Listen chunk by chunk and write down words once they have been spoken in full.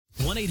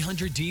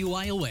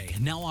1-800-DUI-OA,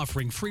 now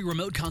offering free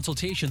remote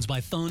consultations by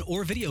phone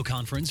or video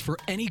conference for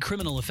any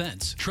criminal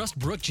offense. Trust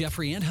Brooke,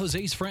 Jeffrey, and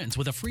Jose's friends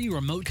with a free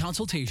remote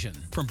consultation.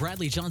 From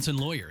Bradley Johnson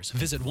Lawyers,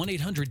 visit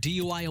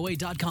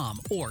 1-800-DUIOA.com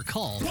or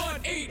call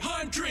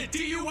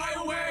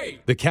 1-800-DUIOA.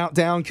 The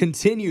countdown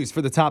continues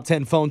for the top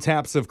 10 phone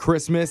taps of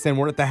Christmas, and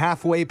we're at the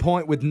halfway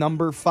point with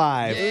number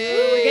 5. Ooh,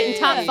 we're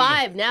getting top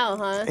 5 now,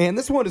 huh? And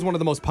this one is one of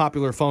the most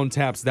popular phone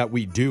taps that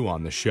we do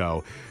on the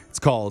show. It's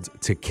called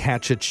To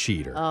Catch a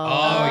Cheater. Oh,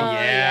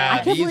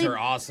 yeah. These are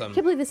I awesome.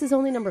 can't believe this is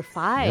only number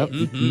 5.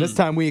 Yep. And this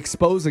time we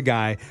expose a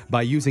guy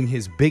by using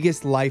his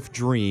biggest life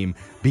dream,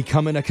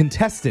 becoming a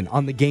contestant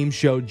on the game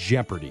show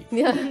Jeopardy.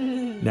 Yeah.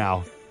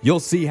 Now, you'll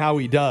see how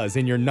he does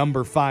in your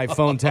number 5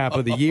 phone tap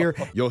of the year.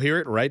 You'll hear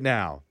it right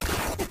now.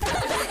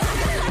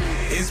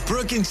 It's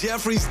Brooke and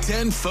Jeffrey's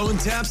 10 phone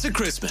taps of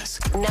Christmas.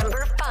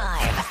 Number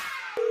 5.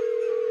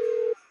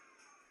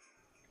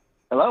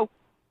 Hello?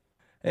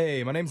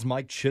 Hey, my name's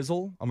Mike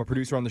Chisel. I'm a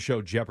producer on the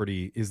show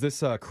Jeopardy. Is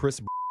this Chris?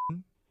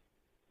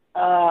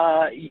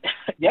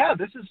 Yeah,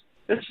 this is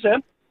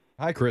him.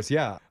 Hi, Chris.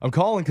 Yeah. I'm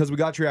calling because we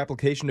got your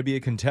application to be a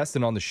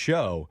contestant on the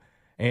show,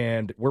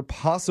 and we're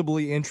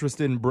possibly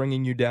interested in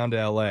bringing you down to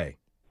L.A.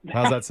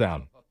 How's that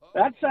sound?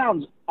 That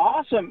sounds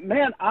awesome.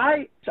 Man,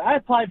 I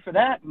applied for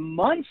that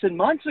months and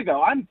months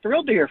ago. I'm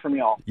thrilled to hear from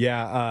y'all.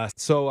 Yeah,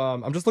 so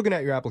I'm just looking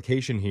at your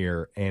application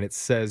here, and it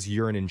says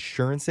you're an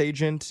insurance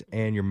agent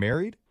and you're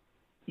married?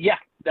 Yeah,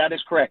 that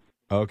is correct.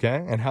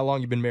 Okay, and how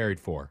long you been married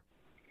for?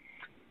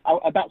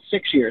 About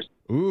 6 years.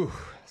 Ooh,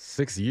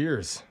 6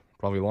 years.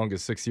 Probably the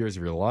longest 6 years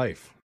of your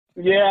life.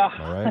 Yeah.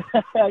 All right.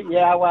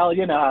 Yeah, well,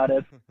 you know how it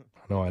is.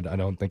 No, I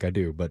don't think I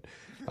do, but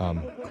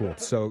cool.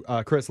 So,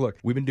 Chris, look,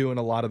 we've been doing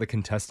a lot of the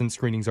contestant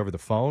screenings over the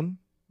phone,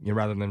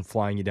 rather than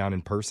flying you down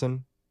in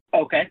person.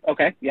 Okay,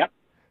 yep.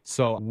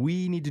 So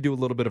we need to do a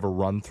little bit of a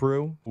run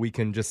through. We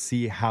can just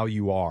see how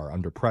you are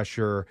under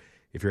pressure,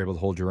 if you're able to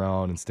hold your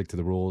own and stick to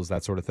the rules,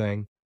 that sort of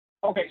thing.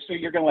 Okay, so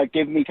you're going to,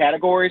 give me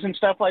categories and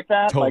stuff like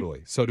that?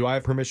 Totally. So do I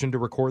have permission to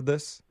record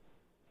this?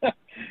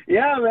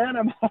 Yeah,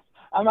 man,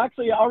 I'm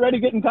actually already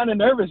getting kind of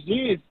nervous.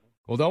 Jeez.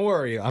 Well, don't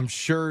worry. I'm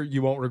sure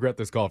you won't regret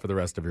this call for the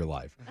rest of your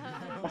life.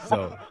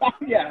 So,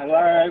 yeah, all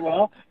right,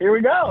 well, here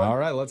we go. All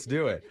right, let's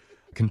do it.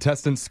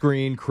 Contestant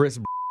screen, Chris,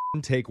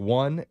 take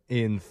 1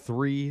 in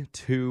 3,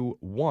 2,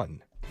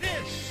 1.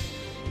 This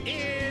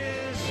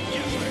is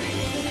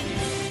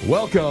Jeopardy.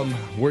 Welcome.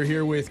 We're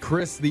here with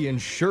Chris, the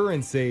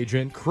insurance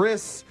agent.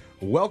 Chris,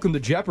 welcome to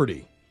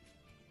Jeopardy.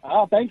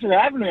 Oh, thanks for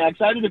having me. I'm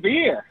excited to be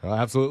here.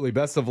 Absolutely.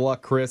 Best of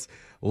luck, Chris.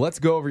 Let's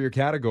go over your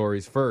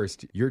categories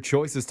first. Your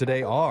choices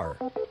today are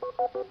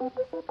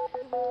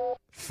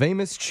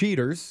famous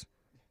cheaters,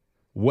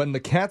 when the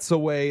cat's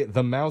away,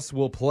 the mouse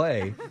will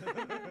play,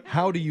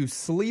 how do you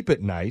sleep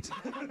at night,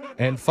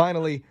 and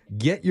finally,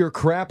 get your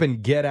crap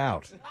and get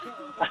out.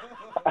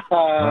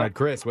 All right,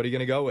 Chris, what are you going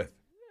to go with?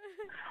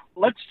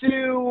 Let's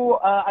do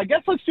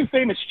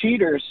famous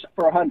cheaters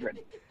for 100.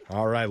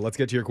 All right, let's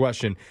get to your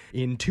question.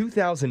 In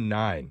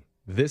 2009,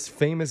 this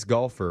famous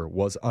golfer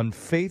was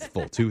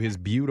unfaithful to his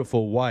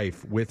beautiful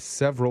wife with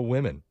several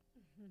women.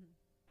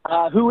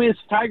 Who is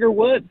Tiger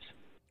Woods?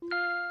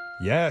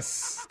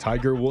 Yes,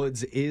 Tiger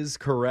Woods is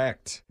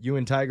correct. You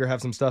and Tiger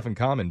have some stuff in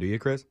common, do you,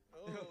 Chris?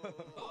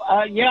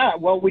 Yeah,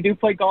 well, we do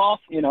play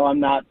golf. I'm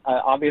not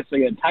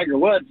obviously a Tiger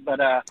Woods, but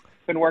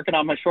been working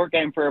on my short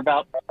game for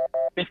about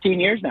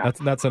 15 years now.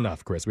 That's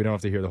enough, Chris. We don't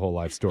have to hear the whole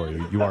life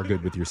story. You are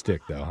good with your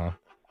stick, though, huh?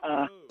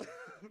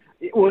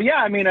 Well,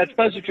 yeah, I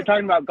suppose if you're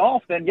talking about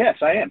golf, then yes,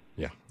 I am.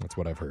 Yeah, that's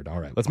what I've heard. All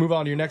right, let's move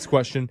on to your next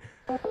question.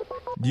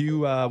 Do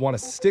you want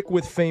to stick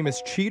with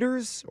famous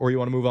cheaters, or you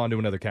want to move on to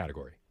another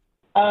category?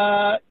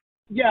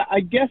 Yeah, I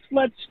guess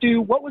let's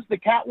do, what was the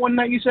cat one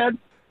that you said?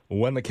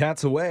 When the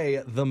cat's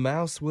away, the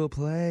mouse will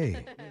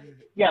play.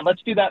 Yeah,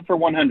 let's do that for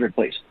 100,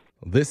 please.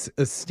 This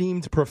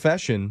esteemed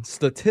profession,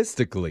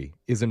 statistically,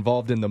 is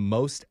involved in the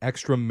most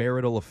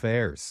extramarital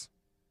affairs.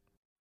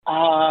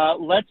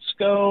 Let's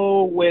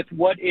go with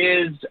what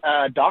is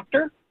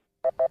doctor?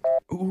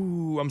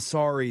 Ooh, I'm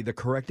sorry. The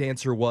correct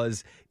answer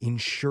was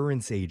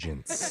insurance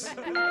agents.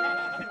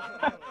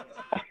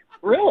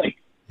 Really?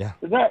 Yeah.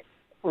 Is that,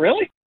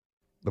 really?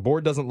 The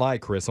board doesn't lie,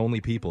 Chris. Only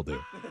people do.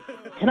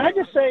 Can I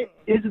just say,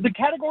 is the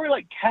category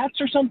like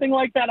cats or something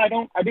like that? I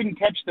didn't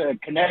catch the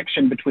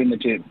connection between the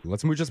two.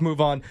 Let's just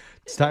move on.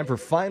 It's time for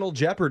Final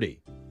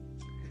Jeopardy.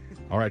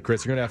 All right,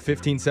 Chris, you're going to have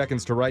 15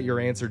 seconds to write your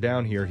answer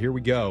down here. Here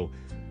we go.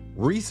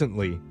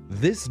 Recently,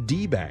 this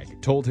D-bag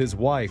told his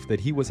wife that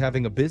he was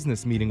having a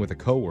business meeting with a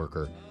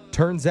coworker.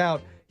 Turns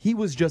out he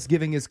was just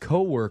giving his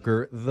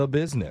coworker the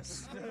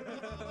business.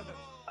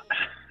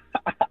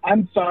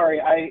 I'm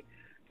sorry.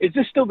 Is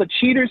this still the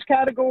cheaters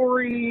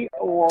category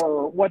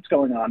or what's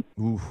going on?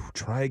 Ooh,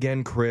 try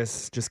again,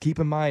 Chris. Just keep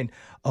in mind,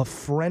 a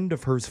friend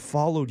of hers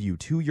followed you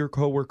to your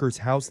coworker's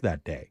house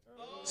that day.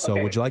 So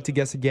Okay. Would you like to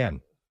guess again?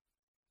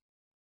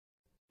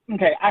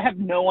 Okay, I have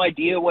no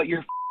idea what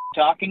you're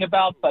talking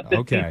about, but this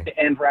Okay. needs to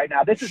end right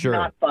now. This is Sure.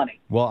 not funny.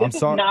 Well, this I'm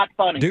sorry. is not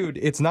funny. Dude,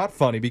 it's not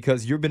funny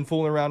because you've been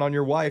fooling around on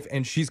your wife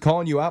and she's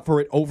calling you out for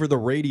it over the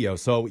radio.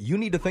 So you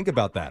need to think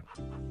about that.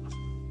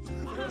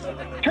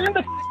 Turn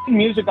the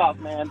music off,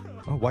 man.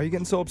 Oh, why are you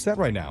getting so upset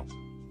right now?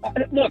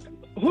 Look,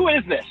 who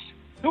is this?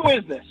 Who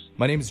is this?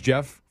 My name's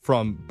Jeff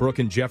from Brooke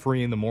and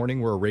Jeffrey in the Morning.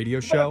 We're a radio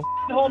show.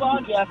 Hold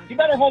on, Jeff. You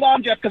better hold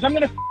on, Jeff, because I'm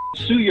going to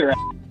sue your ass.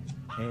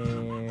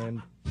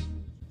 And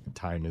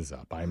time is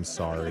up. I'm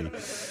sorry.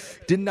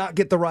 Did not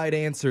get the right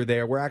answer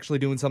there. We're actually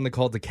doing something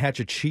called to catch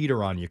a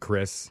cheater on you,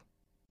 Chris.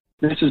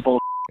 This is bull.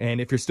 And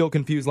if you're still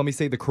confused, let me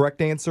say the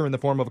correct answer in the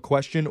form of a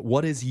question.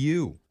 What is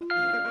you?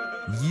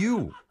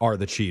 You are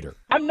the cheater.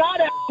 I'm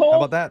not, asshole. How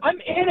about that? I'm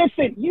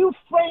innocent. You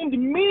framed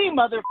me,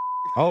 mother.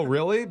 Oh,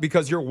 really?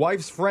 Because your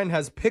wife's friend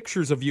has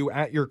pictures of you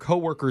at your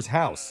coworker's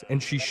house,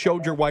 and she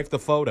showed your wife the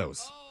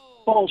photos.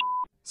 Bull.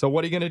 So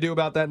what are you going to do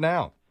about that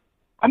now?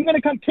 I'm going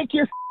to come kick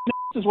your ass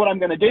is what I'm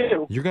going to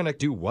do. You're going to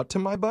do what to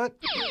my butt?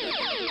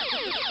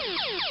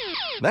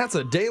 That's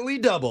a daily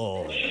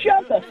double.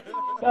 Shut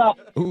the up.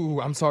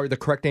 Ooh, I'm sorry. The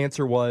correct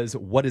answer was,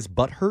 what is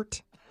butt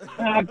hurt?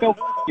 Go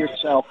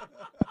yourself.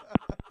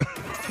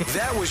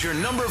 That was your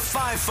number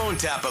 5 phone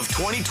tap of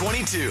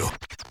 2022.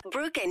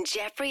 Brooke and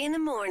Jeffrey in the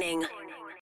morning.